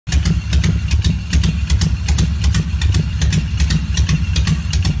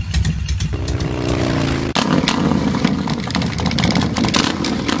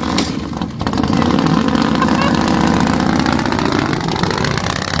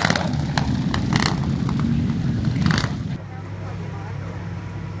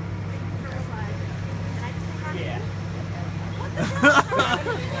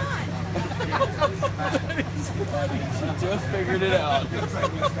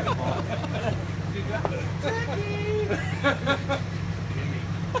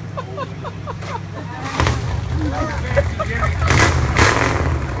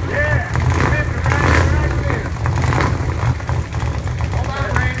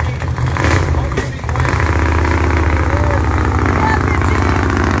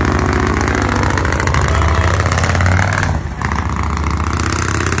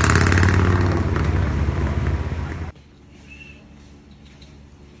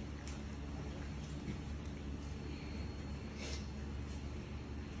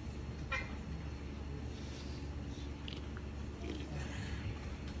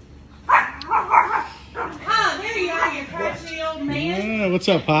What's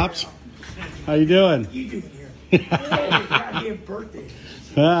up, Pops? How you doing? You do here. Goddamn birthday.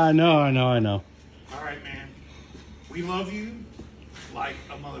 I know. All right, man. We love you like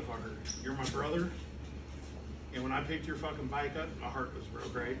a motherfucker. You're my brother. And when I picked your fucking bike up, my heart was real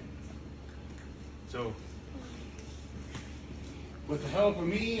great. So, with the help of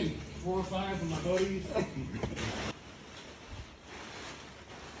me and 4 or 5 of my buddies,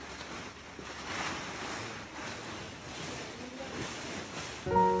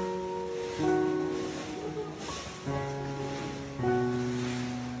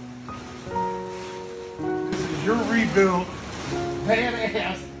 your rebuilt,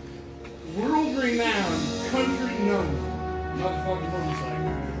 badass, world-renowned, country-known motherfucking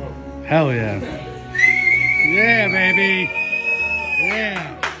motorcycle. Hell yeah. Yeah, baby.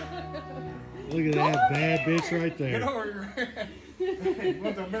 Yeah. Look at that bad bitch right there. Get over here. You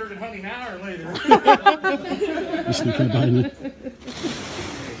want the American honey now or later? You sneaking behind you.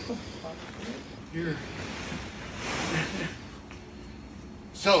 Here.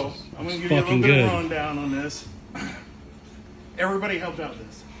 So, I'm going to give you a little bit of a rundown on this. Everybody helped out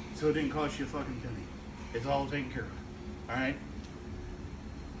this, so it didn't cost you a fucking penny. It's all taken care of. Alright?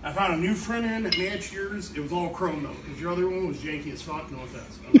 I found a new front end that matched yours. It was all chrome though, because your other one was janky as fuck, no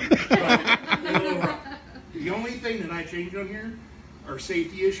offense. The only thing that I changed on here are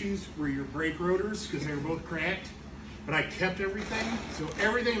safety issues were your brake rotors, because they were both cracked. But I kept everything, so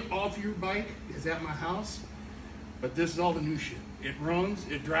everything off your bike is at my house. But this is all the new shit. It runs,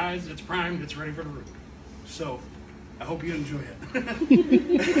 it dries, it's primed, it's ready for the road. So, I hope you enjoy it.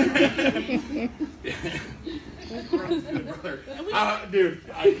 Good, brother. Dude,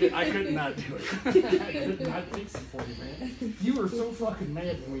 I could not do it. I could not fix it for you, man. You were so fucking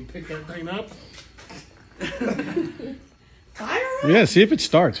mad when we picked that thing up. Yeah, see if it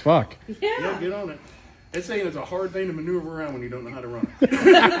starts. Fuck. Yeah, get on it. It's saying it's a hard thing to maneuver around when you don't know how to run it.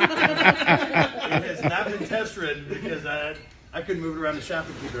 It has not been test ridden because I couldn't move it around the shop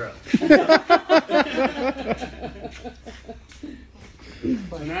and keep her up.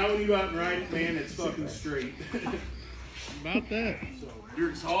 So now when you go out and ride it, man, it's fucking straight. About that. So your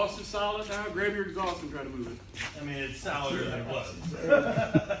exhaust is solid now. Grab your exhaust and try to move it. I mean, it's solider than it was.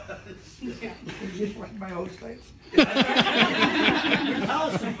 You just like my old space. We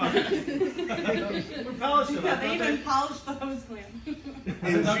polished them. We polished them. Yeah, they even polished the hose clamp.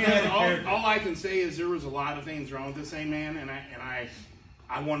 All I can say is there was a lot of things wrong with this thing, man, and I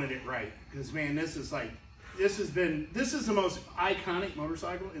wanted it right. Because, man, this is the most iconic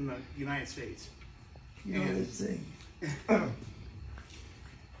motorcycle in the United States. You know this thing.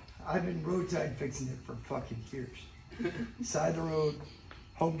 I've been roadside fixing it for fucking years. Side of the road,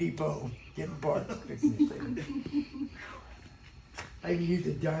 Home Depot, getting parts, fixing this thing. I even used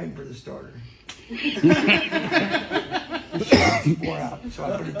a dime for the starter. The shocks wore out, so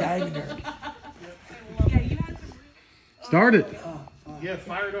I put a dime in there. Start it. Yeah,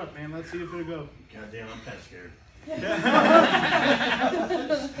 fire it up, man. Let's see if it'll go. Goddamn, I'm kind of scared.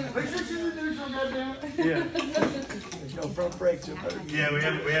 Make sure she's in neutral, goddamn it. Yeah. There's no front brakes. So Yeah, we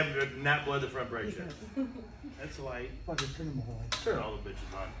have not bled the front brake yet. That's light. Fucking turn them all. Turn all the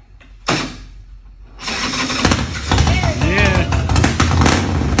bitches on.